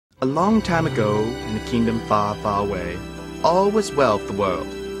A long time ago, in a kingdom far, far away, all was well with the world.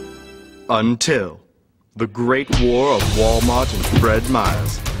 Until the Great War of Walmart and Fred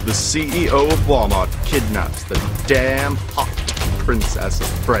Myers, the CEO of Walmart, kidnaps the damn hot princess of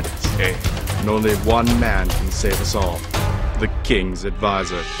Freddy's. And only one man can save us all. The King's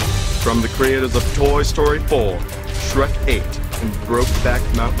Advisor. From the creators of Toy Story 4, Shrek 8, and Brokeback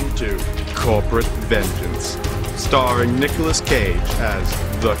Mountain 2, Corporate Vengeance. Starring Nicolas Cage as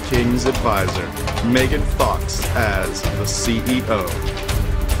the King's Advisor, Megan Fox as the CEO,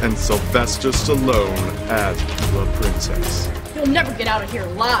 and Sylvester Stallone as the Princess. You'll never get out of here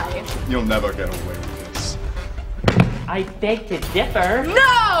alive. You'll never get away with this. I beg to differ.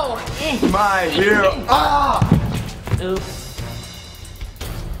 No! My hero! Ah! Oops.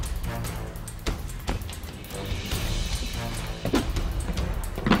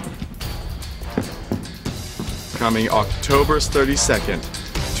 Coming October 32nd,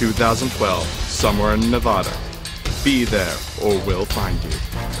 2012, somewhere in Nevada. Be there or we'll find you.